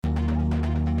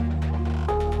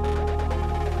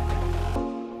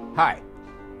Hi,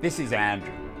 this is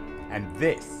Andrew, and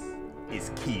this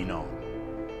is Keen On,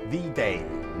 the daily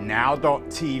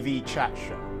now.tv chat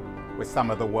show with some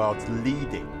of the world's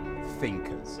leading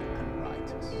thinkers and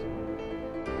writers.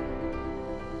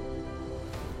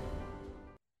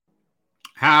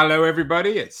 Hello,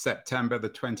 everybody. It's September the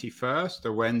 21st,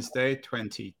 a Wednesday,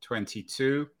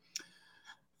 2022.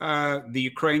 The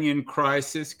Ukrainian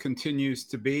crisis continues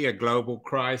to be a global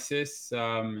crisis.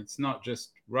 It's not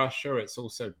just Russia, it's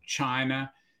also China.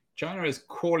 China is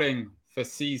calling for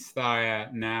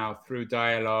ceasefire now through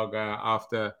dialogue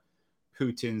after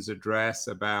Putin's address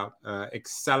about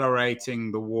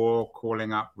accelerating the war,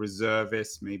 calling up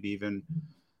reservists, maybe even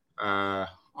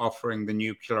offering the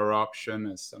nuclear option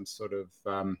as some sort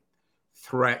of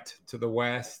threat to the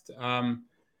West.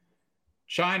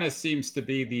 China seems to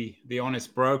be the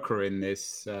honest broker in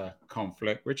this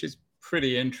conflict, which is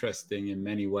pretty interesting in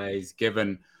many ways,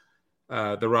 given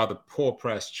the rather poor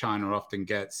press China often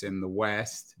gets in the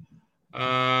West.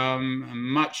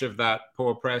 Much of that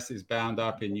poor press is bound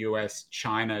up in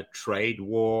US-China trade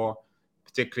war,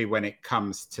 particularly when it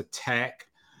comes to tech.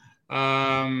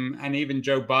 And even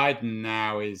Joe Biden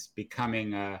now is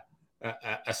becoming a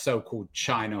so-called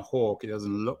China hawk. He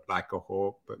doesn't look like a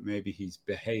hawk, but maybe he's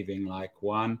behaving like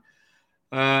one.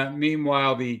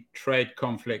 Meanwhile, the trade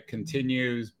conflict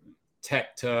continues,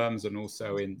 tech terms, and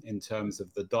also in terms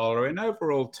of the dollar. In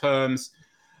overall terms,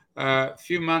 a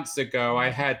few months ago, I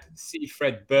had C.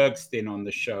 Fred Bergstein on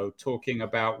the show talking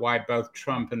about why both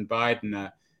Trump and Biden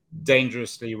are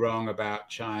dangerously wrong about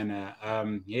China.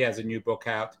 He has a new book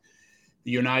out,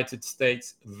 The United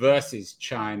States versus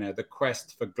China, The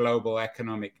Quest for Global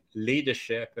Economic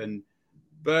Leadership. And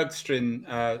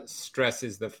Bergstein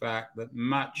stresses the fact that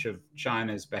much of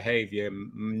China's behavior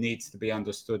needs to be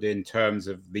understood in terms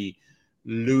of the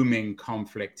looming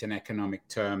conflict in economic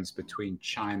terms between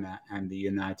China and the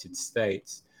United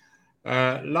States.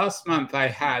 Last month, I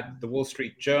had the Wall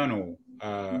Street Journal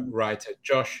writer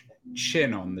Josh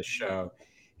Chin on the show.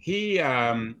 He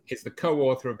is the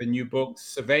co-author of a new book,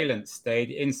 Surveillance State,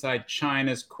 Inside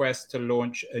China's Quest to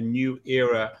Launch a New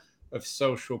Era of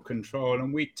Social Control.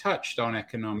 And we touched on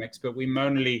economics, but we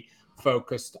mainly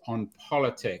focused on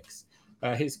politics.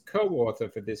 His co-author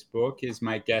for this book is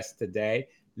my guest today,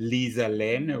 Lisa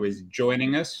Lin, who is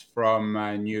joining us from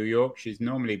New York. She's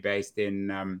normally based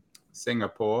in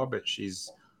Singapore, but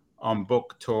she's on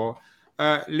book tour.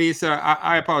 Lisa,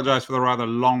 I apologize for the rather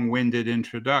long-winded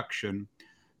introduction.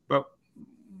 But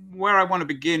where I want to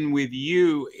begin with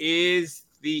you is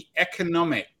the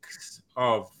economics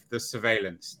of the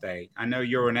surveillance state. I know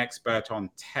you're an expert on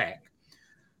tech.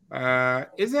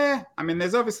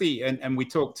 There's obviously, and we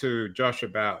talked to Josh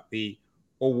about the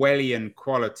Orwellian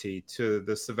quality to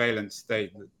the surveillance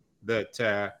state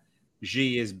that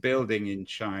Xi is building in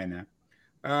China.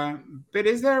 But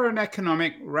is there an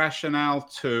economic rationale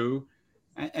too?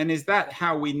 And is that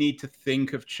how we need to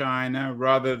think of China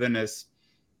rather than as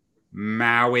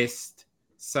Maoist,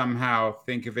 somehow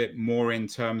think of it more in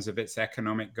terms of its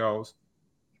economic goals?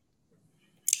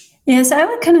 Yes, I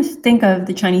would kind of think of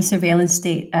the Chinese surveillance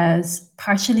state as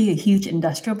partially a huge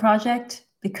industrial project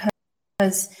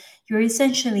because you're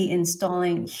essentially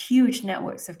installing huge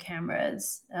networks of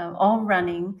cameras, all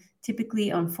running typically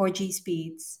on 4G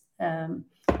speeds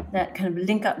that kind of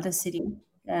link up the city.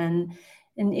 And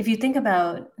if you think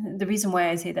about the reason why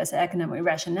I say there's an economic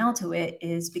rationale to it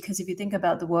is because if you think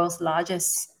about the world's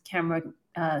largest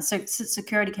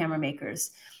security camera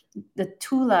makers, the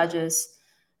two largest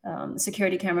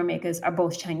security camera makers are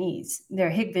both Chinese.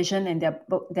 They're Hikvision and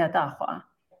they're Dahua.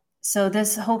 So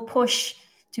this whole push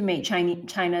to make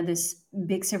China this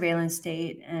big surveillance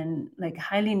state and like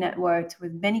highly networked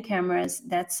with many cameras,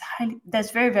 that's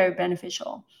very, very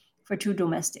beneficial for two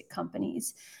domestic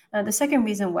companies. The second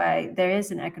reason why there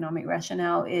is an economic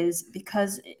rationale is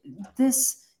because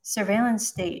this surveillance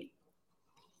state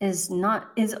is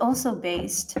also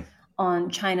based on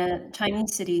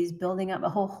Chinese cities building up a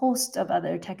whole host of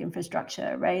other tech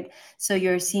infrastructure, right? So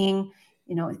you're seeing,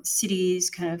 cities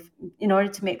kind of, in order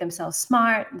to make themselves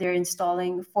smart, they're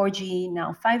installing 4G,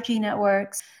 now 5G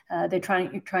networks. They're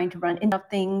trying to run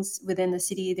things within the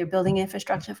city. They're building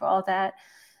infrastructure for all that.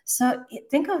 So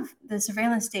think of the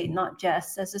surveillance state not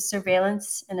just as a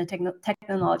surveillance and a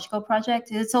technological project,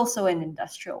 it's also an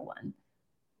industrial one.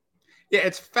 Yeah,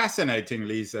 it's fascinating,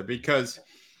 Lisa, because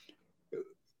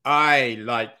I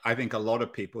think a lot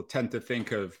of people tend to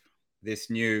think of this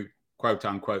new quote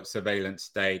unquote surveillance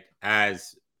state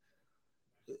as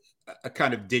a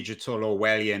kind of digital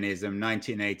Orwellianism,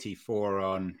 1984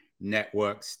 on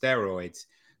network steroids.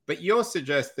 But you're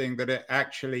suggesting that it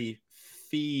actually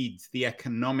feeds the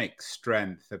economic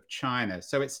strength of China.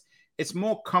 So it's it's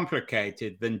more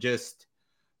complicated than just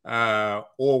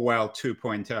Orwell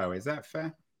 2.0. Is that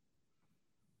fair?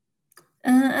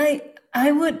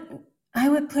 I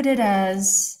would put it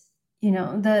as,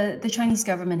 the Chinese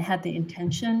government had the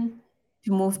intention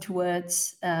to move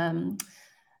towards an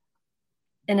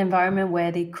environment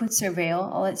where they could surveil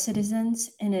all its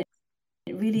citizens, and it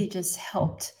really just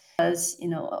helped because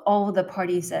all the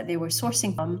parties that they were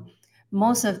sourcing from,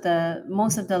 most of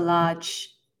the large,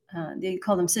 they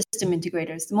call them system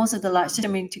integrators. Most of the large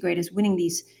system integrators winning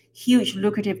these huge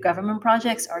lucrative government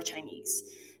projects are Chinese.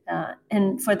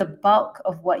 And for the bulk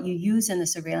of what you use in the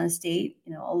surveillance state,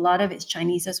 a lot of it's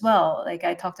Chinese as well. Like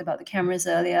I talked about the cameras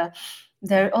earlier.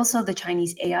 There are also the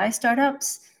Chinese AI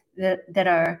startups that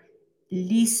are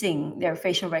leasing their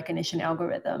facial recognition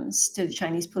algorithms to the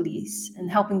Chinese police and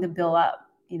helping to build up,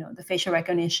 the facial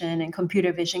recognition and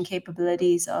computer vision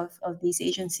capabilities of these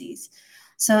agencies.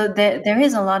 So there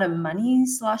is a lot of money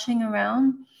sloshing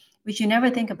around, which you never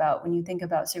think about when you think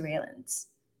about surveillance,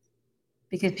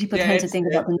 because people tend to think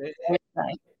about the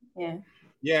side.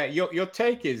 Yeah. Your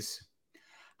take is,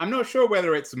 I'm not sure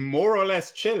whether it's more or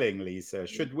less chilling, Lisa.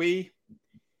 Should we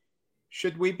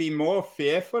be more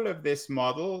fearful of this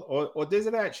model, or does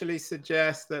it actually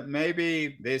suggest that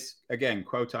maybe this, again,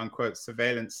 quote unquote,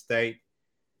 surveillance state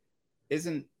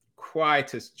isn't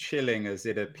quite as chilling as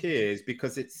it appears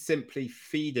because it's simply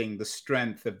feeding the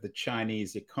strength of the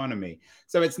Chinese economy?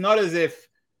 So it's not as if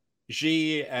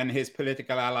Xi and his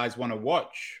political allies want to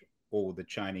watch all the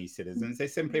Chinese citizens. They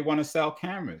simply want to sell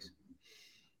cameras.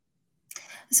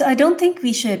 So I don't think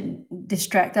we should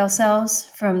distract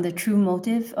ourselves from the true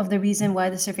motive of the reason why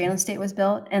the surveillance state was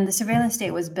built. And the surveillance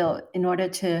state was built in order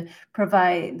to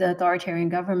provide the authoritarian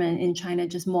government in China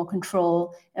just more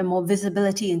control and more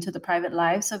visibility into the private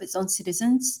lives of its own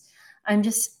citizens. I'm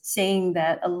just saying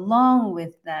that along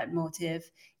with that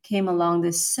motive came along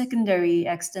this secondary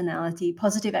externality,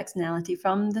 positive externality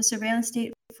from the surveillance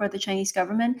state for the Chinese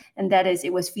government, and that is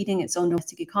it was feeding its own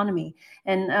domestic economy.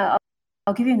 And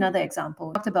I'll give you another example.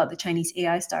 We talked about the Chinese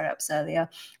AI startups earlier.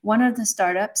 One of the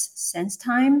startups,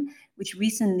 SenseTime, which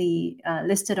recently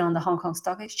listed on the Hong Kong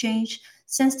Stock Exchange.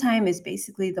 SenseTime is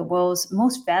basically the world's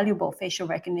most valuable facial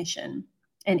recognition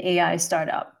and AI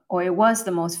startup, or it was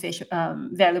the most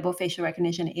valuable facial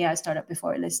recognition AI startup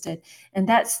before it listed. And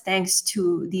that's thanks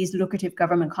to these lucrative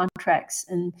government contracts.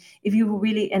 And if you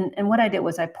really, and what I did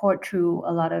was I poured through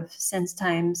a lot of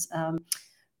SenseTime's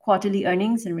quarterly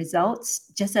earnings and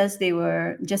results, just as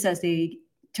they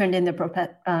turned in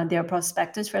their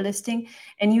prospectus for listing,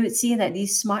 and you would see that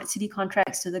these smart city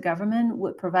contracts to the government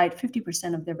would provide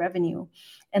 50% of their revenue,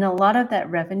 and a lot of that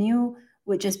revenue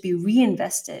would just be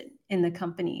reinvested in the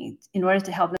company in order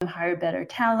to help them hire better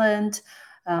talent,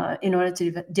 in order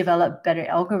to develop better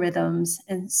algorithms,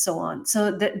 and so on.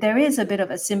 So there is a bit of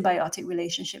a symbiotic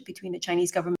relationship between the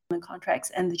Chinese government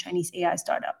contracts and the Chinese AI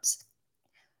startups.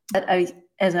 But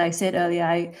as I said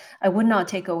earlier, I would not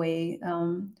take away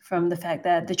from the fact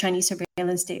that the Chinese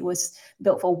surveillance state was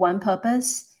built for one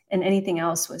purpose and anything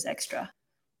else was extra.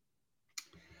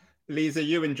 Lisa,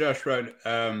 you and Josh wrote,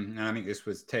 and I think this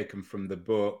was taken from the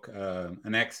book,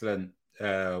 an excellent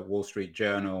Wall Street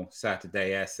Journal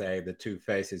Saturday essay, The Two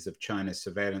Faces of China's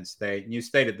Surveillance State. And you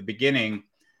stated at the beginning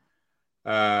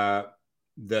that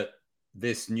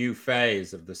this new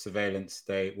phase of the surveillance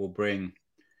state will bring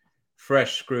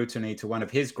fresh scrutiny to one of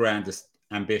his grandest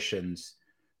ambitions,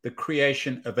 the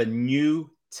creation of a new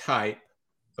type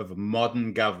of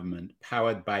modern government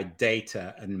powered by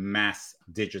data and mass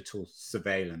digital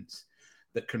surveillance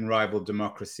that can rival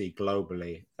democracy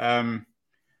globally. I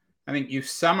think you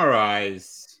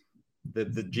summarize the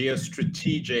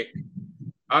geostrategic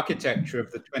architecture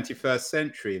of the 21st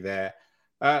century there.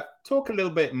 Talk a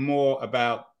little bit more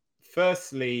about,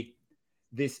 firstly,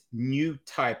 this new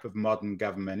type of modern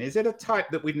government. Is it a type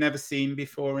that we've never seen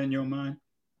before in your mind?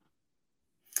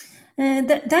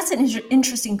 That's an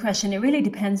interesting question. It really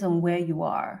depends on where you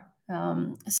are.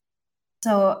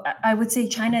 So I would say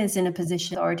China is in a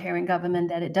position, authoritarian government,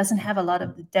 that it doesn't have a lot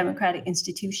of the democratic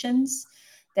institutions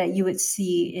that you would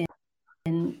see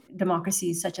in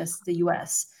democracies such as the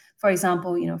US. For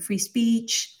example, free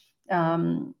speech,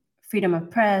 freedom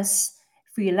of press,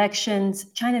 free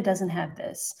elections. China doesn't have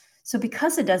this. So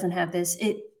because it doesn't have this,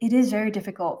 it is very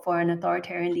difficult for an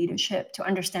authoritarian leadership to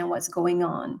understand what's going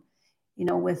on,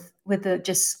 with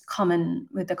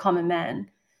the common man.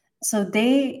 So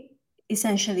they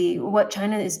essentially, what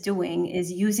China is doing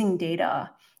is using data,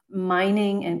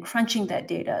 mining and crunching that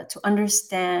data to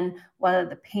understand what are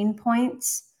the pain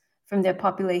points from their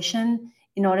population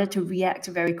in order to react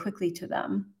very quickly to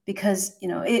them. Because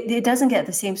it doesn't get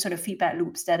the same sort of feedback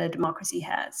loops that a democracy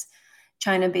has.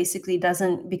 China basically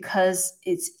doesn't, because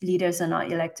its leaders are not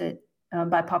elected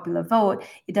by popular vote,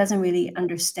 it doesn't really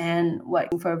understand what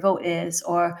for a vote is,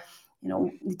 or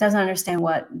it doesn't understand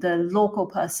what the local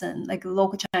person, like a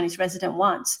local Chinese resident,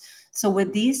 wants. So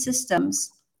with these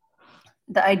systems,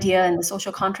 the idea and the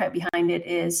social contract behind it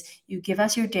is you give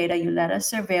us your data, you let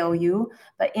us surveil you,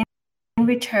 but in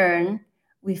return,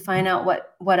 we find out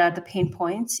what are the pain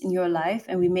points in your life,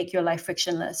 and we make your life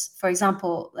frictionless. For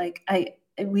example, like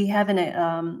we have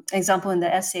an example in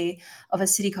the essay of a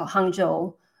city called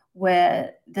Hangzhou,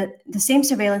 where the same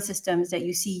surveillance systems that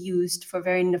you see used for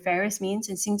very nefarious means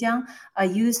in Xinjiang are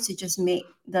used to just make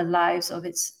the lives of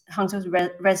its Hangzhou's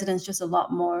residents just a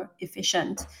lot more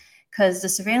efficient, because the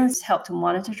surveillance help to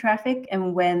monitor traffic,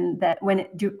 and when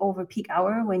over peak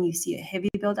hour, when you see a heavy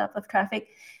buildup of traffic,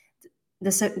 the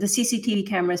CCTV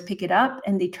cameras pick it up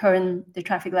and they turn the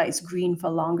traffic lights green for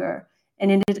longer.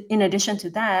 And in addition to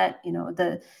that,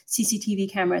 the CCTV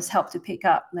cameras help to pick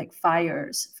up like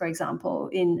fires, for example,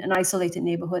 in an isolated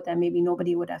neighborhood that maybe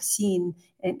nobody would have seen.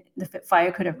 And the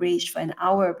fire could have raged for an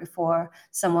hour before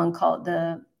someone called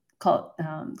the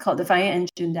fire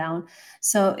engine down.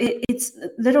 So it's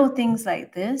little things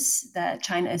like this that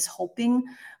China is hoping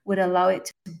would allow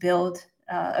it to build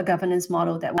a governance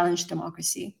model that will challenge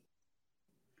democracy.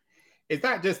 Is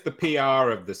that just the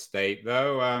PR of the state,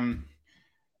 though? I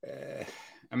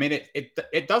mean,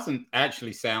 it doesn't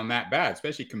actually sound that bad,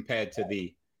 especially compared to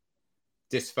the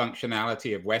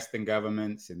dysfunctionality of Western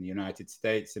governments in the United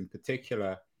States in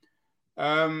particular.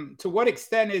 To what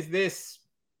extent is this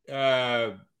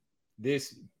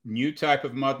new type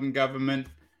of modern government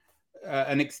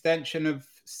an extension of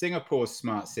Singapore's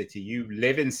smart city? You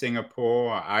live in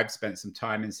Singapore. I've spent some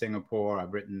time in Singapore.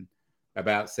 I've written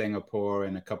about Singapore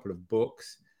in a couple of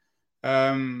books.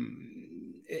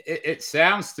 It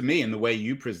sounds to me, in the way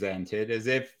you present it, as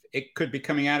if it could be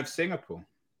coming out of Singapore.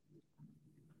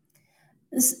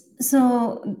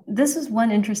 So this is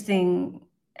one interesting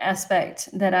aspect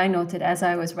that I noted as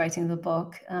I was writing the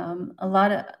book. A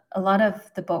lot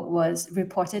of the book was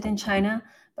reported in China,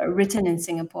 but written in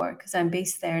Singapore, because I'm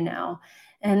based there now.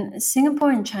 And Singapore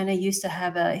and China used to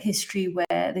have a history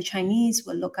where the Chinese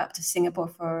would look up to Singapore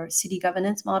for city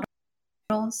governance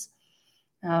models,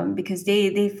 because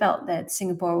they felt that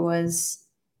Singapore was,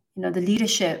 the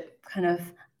leadership kind of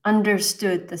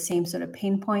understood the same sort of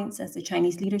pain points as the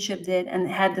Chinese leadership did, and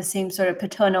had the same sort of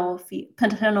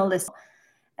paternalist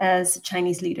as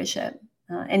Chinese leadership.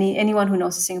 Anyone who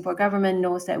knows the Singapore government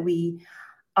knows that we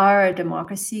are a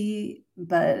democracy,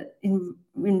 but in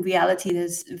reality,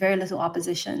 there's very little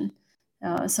opposition.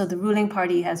 So the ruling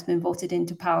party has been voted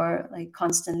into power like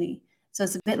constantly. So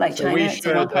it's a bit like China. It's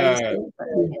a one-party state.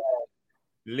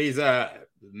 Lisa,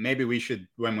 maybe we should,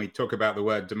 when we talk about the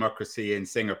word democracy in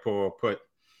Singapore, put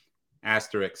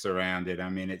asterisks around it. I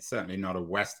mean, it's certainly not a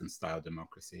Western-style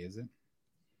democracy, is it?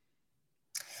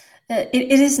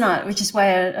 It is not, which is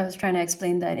why I was trying to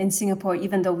explain that in Singapore,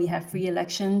 even though we have free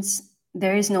elections,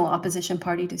 there is no opposition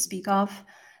party to speak of,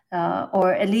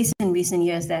 or at least in recent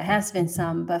years there has been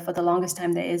some, but for the longest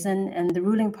time there isn't. And the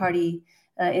ruling party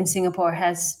in Singapore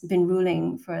has been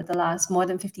ruling for the last more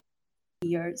than 50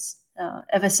 years,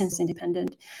 ever since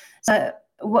independence. So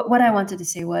what I wanted to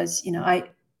say was,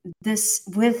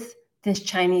 with this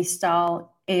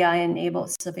Chinese-style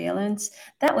AI-enabled surveillance,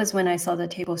 that was when I saw the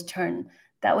tables turn.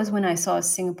 That was when I saw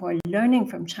Singapore learning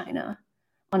from China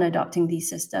on adopting these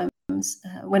systems.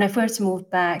 When I first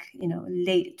moved back,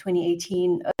 late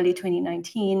 2018, early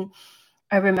 2019,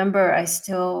 I remember I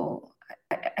still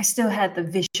had the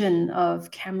vision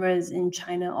of cameras in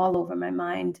China all over my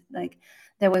mind. Like,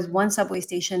 there was one subway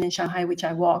station in Shanghai which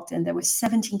I walked, and there were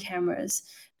 17 cameras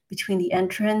between the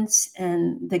entrance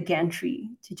and the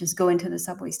gantry to just go into the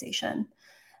subway station.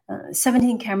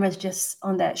 17 cameras just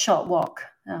on that short walk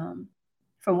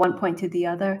from one point to the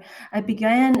other.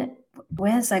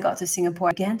 As I got to Singapore,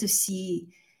 I began to see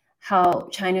how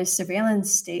China's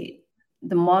surveillance state,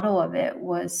 the model of it,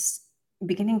 was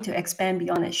beginning to expand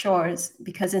beyond its shores.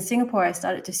 Because in Singapore, I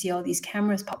started to see all these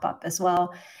cameras pop up as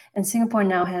well. And Singapore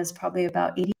now has probably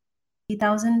about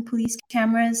 80,000 police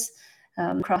cameras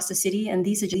across the city. And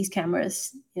these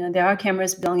cameras, there are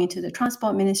cameras belonging to the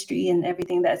transport ministry and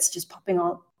everything that's just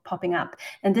popping up.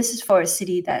 And this is for a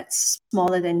city that's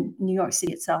smaller than New York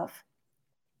City itself.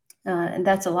 And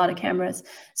that's a lot of cameras.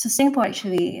 So Singapore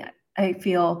actually, I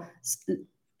feel,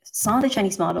 saw the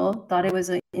Chinese model, thought it was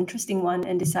an interesting one,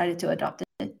 and decided to adopt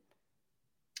it,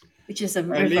 which is a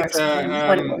reverse from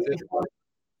what it was before.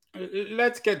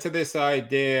 Let's get to this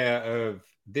idea of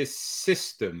this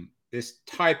system, this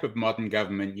type of modern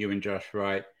government you and Josh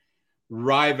write,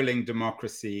 rivaling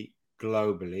democracy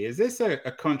globally. Is this a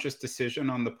conscious decision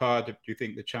on the part of, do you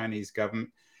think, the Chinese government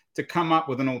to come up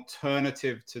with an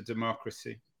alternative to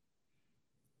democracy?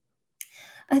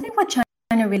 I think what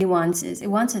China really wants is it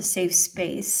wants a safe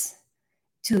space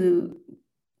to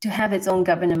have its own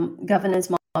governance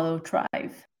model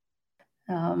thrive.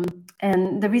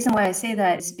 And the reason why I say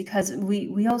that is because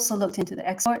we also looked into the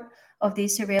export of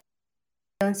these surveillance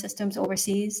systems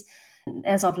overseas.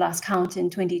 As of last count in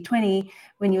 2020,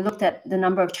 when you looked at the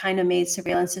number of China-made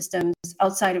surveillance systems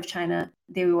outside of China,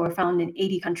 they were found in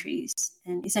 80 countries,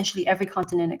 and essentially every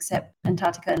continent except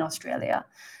Antarctica and Australia.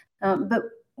 But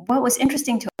what was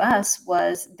interesting to us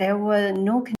was there were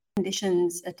no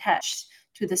conditions attached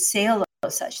to the sale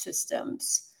of such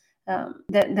systems.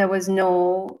 There was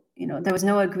no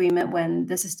agreement when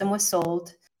the system was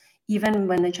sold, even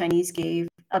when the Chinese gave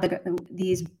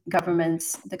these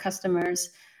governments, the customers,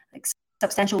 like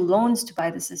substantial loans to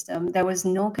buy the system. There was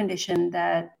no condition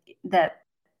that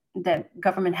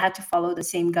government had to follow the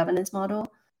same governance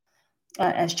model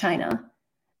as China.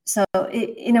 So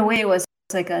in a way, it was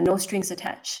like a no strings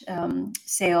attached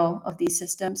sale of these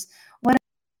systems. What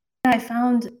I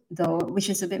found, though, which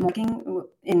is a bit mocking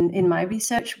in my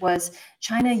research, was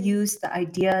China used the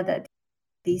idea that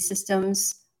these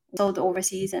systems sold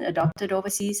overseas and adopted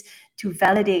overseas to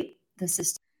validate the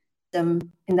system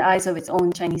in the eyes of its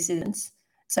own Chinese citizens.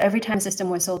 So every time a system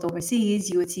was sold overseas,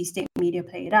 you would see state media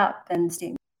play it up, and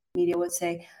state media would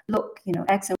say, look,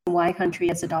 X and Y country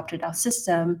has adopted our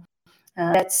system.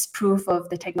 That's proof of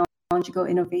the technological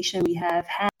innovation we have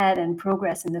had and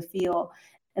progress in the field,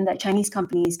 and that Chinese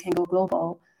companies can go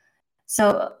global.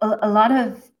 So a lot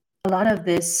of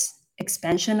this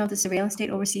expansion of the surveillance state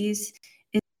overseas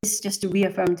is just to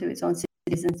reaffirm to its own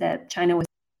citizens that China was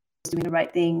doing the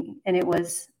right thing, and it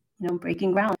was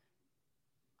breaking ground.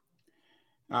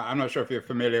 I'm not sure if you're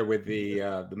familiar with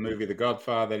the movie The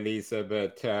Godfather, Lisa,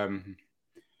 but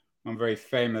one very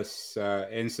famous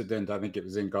incident, I think it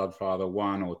was in Godfather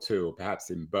 1 or 2, or perhaps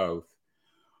in both,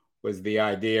 was the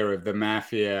idea of the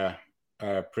mafia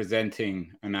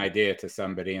presenting an idea to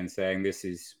somebody and saying, this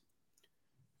is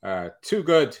too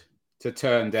good to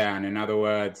turn down. In other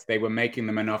words, they were making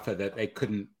them an offer that they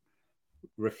couldn't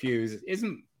refuse.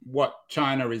 Isn't what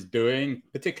China is doing,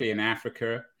 particularly in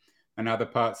Africa and other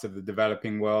parts of the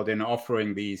developing world, in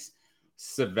offering these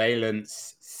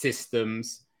surveillance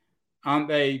systems, aren't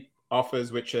they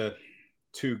offers which are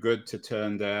too good to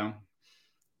turn down?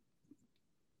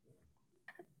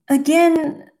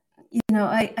 Again, you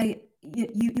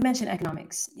mentioned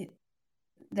economics,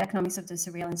 the economics of the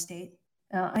surveillance state.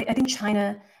 I think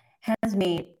China has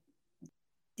made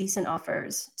decent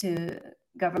offers to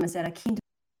governments that are keen to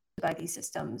buy these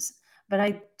systems, but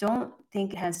I don't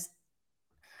think it has.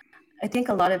 I think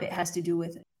a lot of it has to do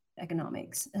with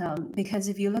economics, because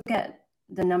if you look at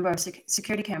the number of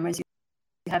security cameras you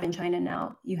have in China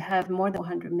now, you have more than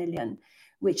 100 million,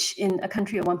 which in a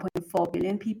country of 1.4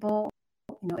 billion people,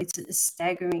 it's a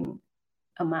staggering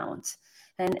amount.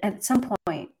 And at some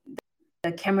point,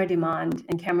 the camera demand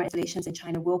and camera installations in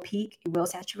China will peak, it will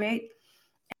saturate.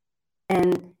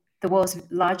 And the world's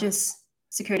largest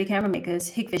security camera makers,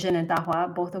 Hikvision and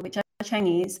Dahua, both of which are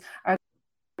Chinese, are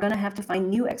going to have to find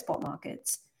new export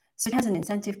markets. So it has an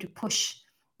incentive to push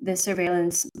the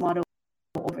surveillance model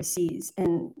overseas,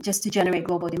 and just to generate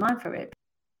global demand for it,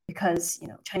 because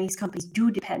Chinese companies do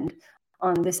depend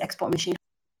on this export machine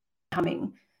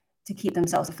humming to keep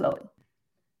themselves afloat.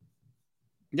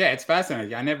 Yeah, it's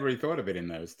fascinating. I never really thought of it in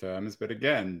those terms, but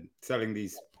again, selling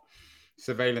these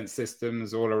surveillance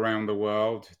systems all around the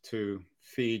world to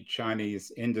feed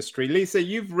Chinese industry. Lisa,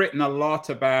 you've written a lot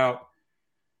about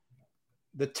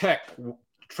the tech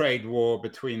trade war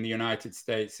between the United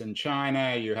States and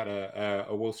China. You had a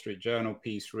Wall Street Journal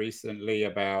piece recently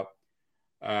about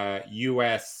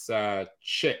US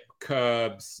chip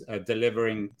curbs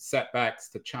delivering setbacks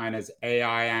to China's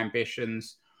AI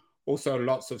ambitions. Also,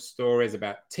 lots of stories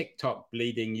about TikTok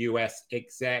bleeding US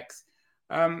execs.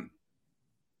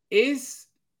 Is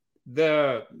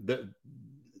the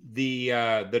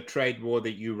trade war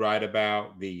that you write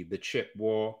about, the chip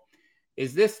war,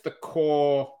 is this the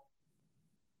core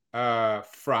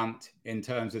front in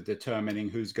terms of determining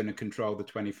who's going to control the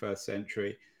 21st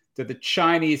century? Do the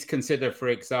Chinese consider, for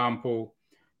example,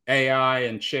 AI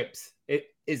and chips?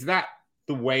 Is that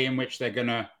the way in which they're going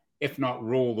to, if not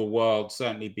rule the world,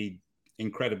 certainly be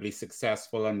incredibly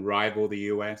successful and rival the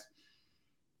US?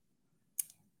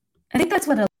 I think that's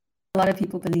what a lot of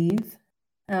people believe,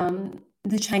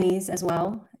 the Chinese as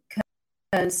well,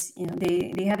 because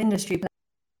they have industry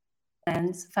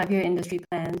plans, 5-year industry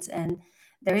plans, and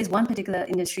there is one particular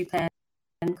industry plan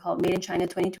plan called Made in China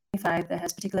 2025 that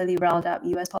has particularly riled up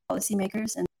US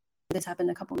policymakers. And this happened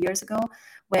a couple of years ago,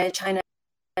 where China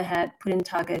had put in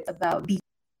targets about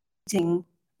beating,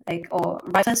 or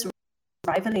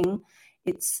rivaling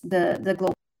the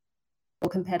global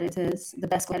competitors, the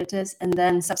best competitors, and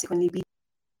then subsequently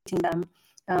beating them.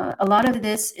 A lot of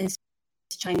this is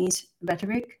Chinese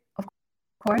rhetoric, of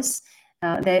course.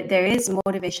 There is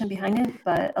motivation behind it,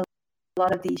 but a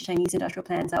lot of these Chinese industrial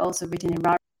plans are also written in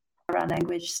rah-rah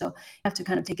language, so you have to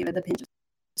kind of take it with a pinch of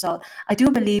salt. I do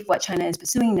believe what China is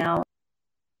pursuing now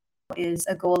is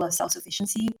a goal of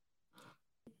self-sufficiency.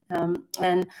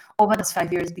 And over the last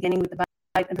 5 years, beginning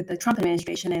with the Trump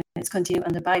administration, and it's continued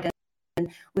under Biden,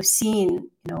 we've seen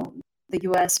the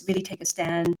U.S. really take a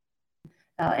stand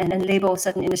and label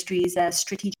certain industries as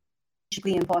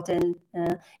strategically important,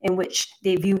 in which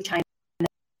they view China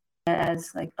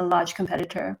as like a large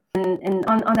competitor. And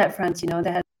on that front,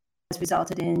 that has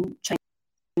resulted in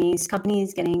Chinese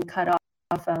companies getting cut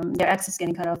off, their access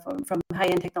getting cut off from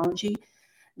high-end technology.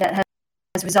 That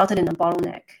has resulted in a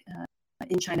bottleneck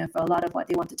in China for a lot of what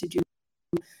they wanted to do.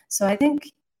 So I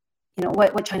think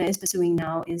what China is pursuing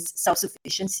now is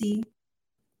self-sufficiency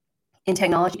in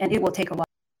technology, and it will take a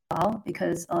while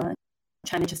because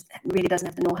China just really doesn't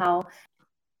have the know-how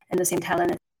and the same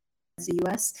talent as the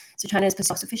US. So China is pursuing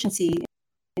self-sufficiency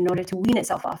in order to wean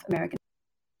itself off American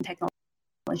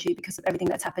technology because of everything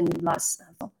that's happened in the last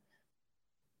fall.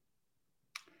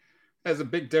 There's a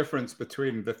big difference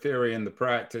between the theory and the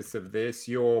practice of this.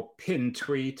 Your pinned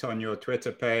tweet on your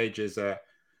Twitter page is a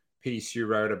piece you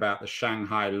wrote about the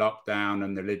Shanghai lockdown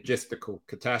and the logistical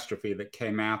catastrophe that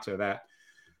came out of that.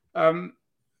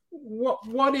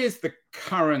 What is the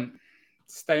current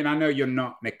state? I know you're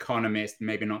not an economist,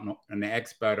 maybe not an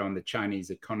expert on the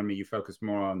Chinese economy. You focus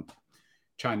more on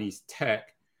Chinese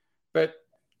tech, but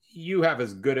you have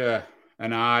as good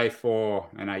an eye for,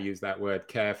 and I use that word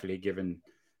carefully given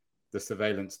the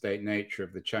surveillance state nature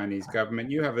of the Chinese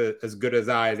government. You have as good as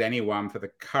eye as anyone for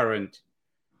the current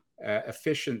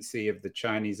efficiency of the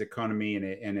Chinese economy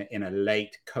in a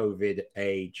late COVID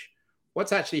age.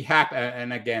 What's actually happened?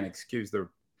 And again, excuse the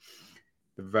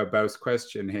verbose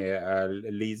question here,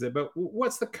 Lisa, but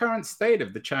what's the current state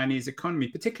of the Chinese economy,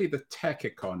 particularly the tech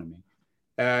economy,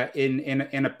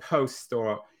 in a post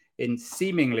or in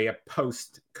seemingly a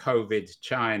post-COVID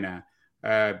China?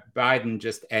 Biden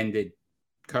just ended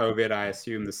COVID. I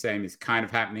assume the same is kind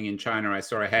of happening in China. I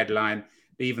saw a headline,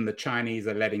 even the Chinese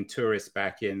are letting tourists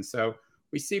back in. So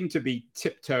we seem to be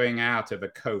tiptoeing out of a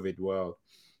COVID world.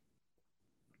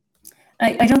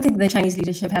 I don't think the Chinese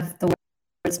leadership have the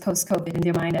words post-COVID in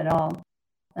their mind at all.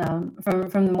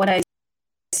 From what I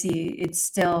see, it's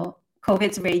still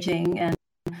COVID's raging, and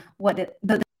what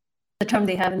the term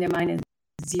they have in their mind is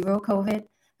zero COVID.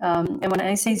 And when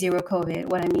I say zero COVID,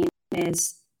 what I mean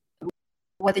is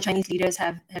what the Chinese leaders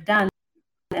have done,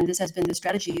 and this has been the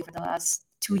strategy for the last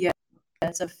 2 years,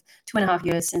 of 2.5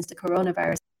 years since the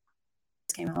coronavirus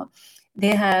came out.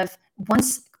 They have,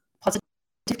 once positive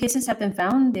cases have been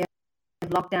found, they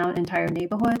have locked down entire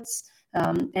neighborhoods,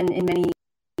 and in many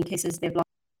cases they've locked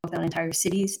down entire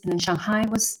cities. And then Shanghai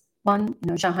was one.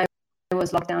 Shanghai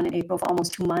was locked down in April for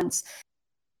almost 2 months.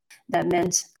 That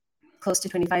meant close to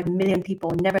 25 million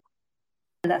people never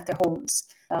left their homes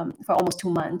for almost 2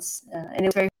 months, and it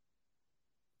was very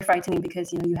frightening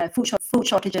because you have food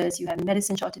shortages, you have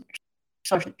medicine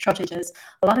shortages.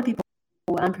 A lot of people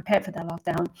were unprepared for that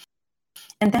lockdown,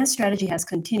 and that strategy has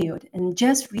continued. And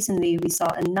just recently, we saw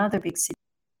another big city,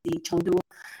 Chengdu,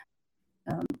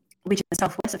 which is the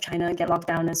southwest of China, get locked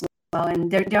down as well. And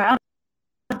they're out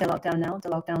of the lockdown now. The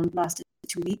lockdown lasted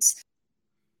 2 weeks,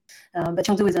 but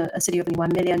Chengdu is a city of only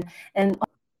 1 million, and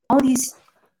all these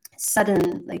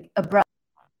sudden, abrupt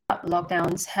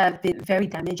lockdowns have been very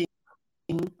damaging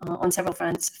on several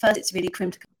fronts. First, it's really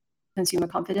crimped consumer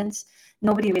confidence.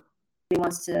 Nobody really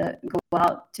wants to go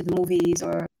out to the movies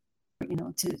or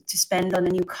to spend on a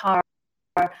new car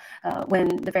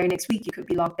when the very next week you could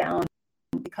be locked down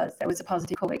because there was a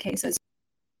positive COVID case. So it's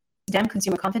dampened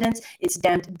consumer confidence. It's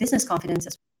dampened business confidence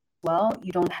as well.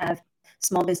 You don't have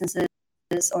small businesses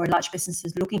or large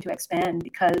businesses looking to expand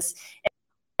because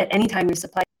at any time your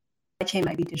supply chain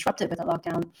might be disrupted with a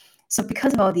lockdown. So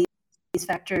because of all these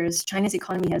factors, China's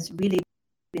economy has really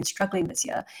been struggling this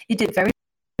year. It did very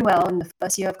well in the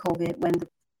first year of COVID when the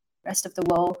rest of the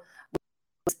world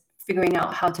was figuring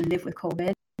out how to live with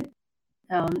COVID.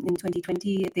 In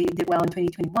 2020, they did well. In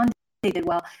 2021, they did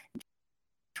well. In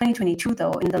 2022,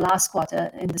 though, in the last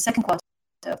quarter, in the second quarter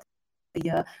of the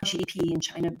year, GDP in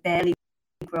China barely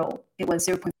grew. It was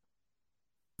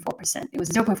 0.4%. It was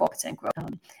 0.4% growth.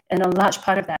 And a large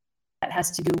part of that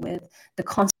has to do with the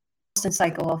constant constant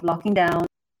cycle of locking down,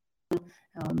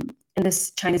 and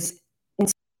this China's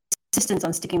insistence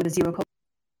on sticking with a zero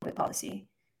COVID policy.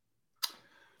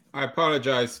 I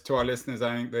apologize to our listeners.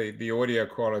 I think the audio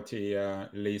quality,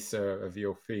 Lisa, of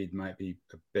your feed might be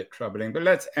a bit troubling. But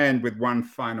let's end with one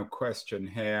final question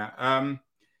here.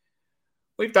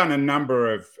 We've done a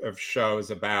number of shows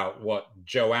about what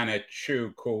Joanna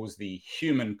Chu calls the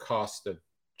human cost of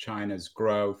China's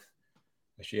growth.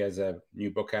 She has a new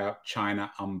book out,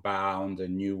 China Unbound, A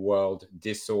New World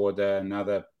Disorder.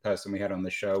 Another person we had on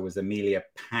the show was Amelia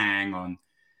Pang on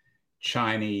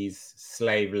Chinese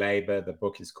slave labor. The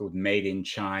book is called Made in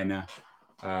China,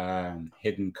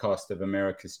 Hidden Cost of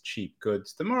America's Cheap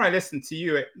Goods. The more I listen to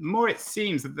you, the more it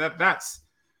seems that's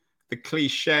the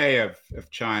cliche of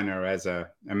China as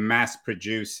a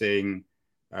mass-producing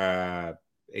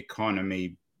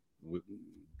economy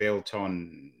built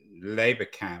on labor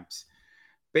camps.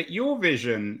 But your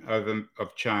vision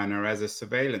of China as a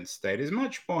surveillance state is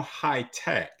much more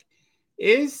high-tech.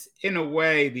 Is, in a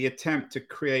way, the attempt to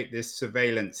create this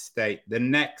surveillance state the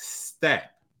next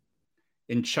step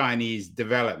in Chinese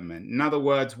development? In other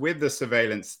words, with the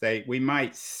surveillance state, we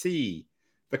might see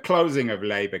the closing of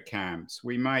labor camps.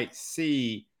 We might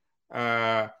see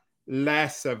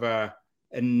less of a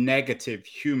negative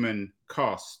human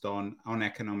cost on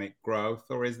economic growth,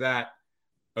 or is that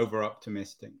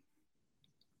over-optimistic?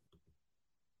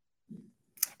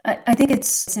 I think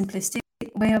it's a simplistic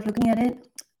way of looking at it.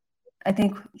 I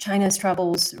think China's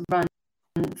troubles run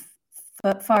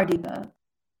far deeper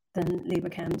than labor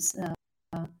camps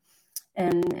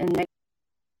and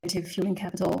negative human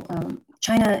capital.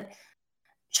 China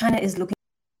is looking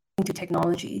into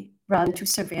technology rather than to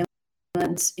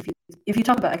surveillance. If you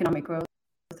talk about economic growth,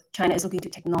 China is looking to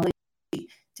technology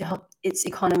to help its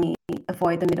economy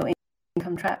avoid the middle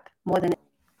income trap more than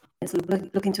it's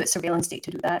looking to its surveillance state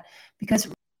to do that. Because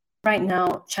right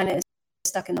now, China is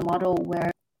stuck in a model where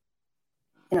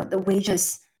the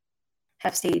wages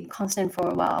have stayed constant for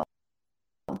a while,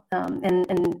 and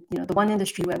the one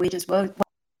industry where wages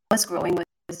was growing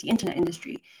was the internet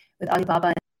industry with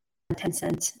Alibaba and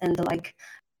Tencent and the like.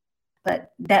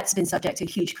 But that's been subject to a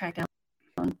huge crackdown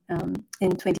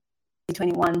in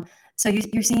 2021. So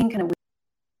you're seeing kind of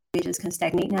wages kind of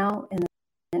stagnate now and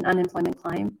unemployment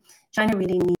climb. China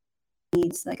really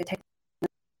needs like a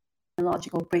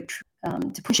technological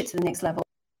breakthrough to push it to the next level.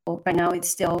 Right now, it's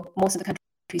still most of the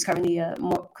countries currently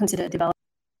more considered a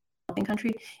developing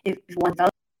country. If you want to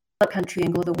develop a country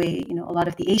and go the way a lot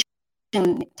of the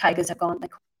Asian tigers have gone,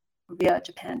 like Korea,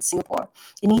 Japan, Singapore,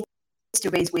 it needs to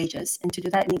raise wages, and to do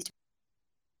that, it needs to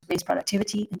raise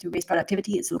productivity. And to raise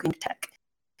productivity, it's looking to tech.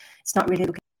 It's not really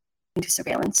looking into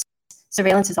surveillance.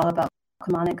 Surveillance is all about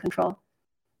command and control.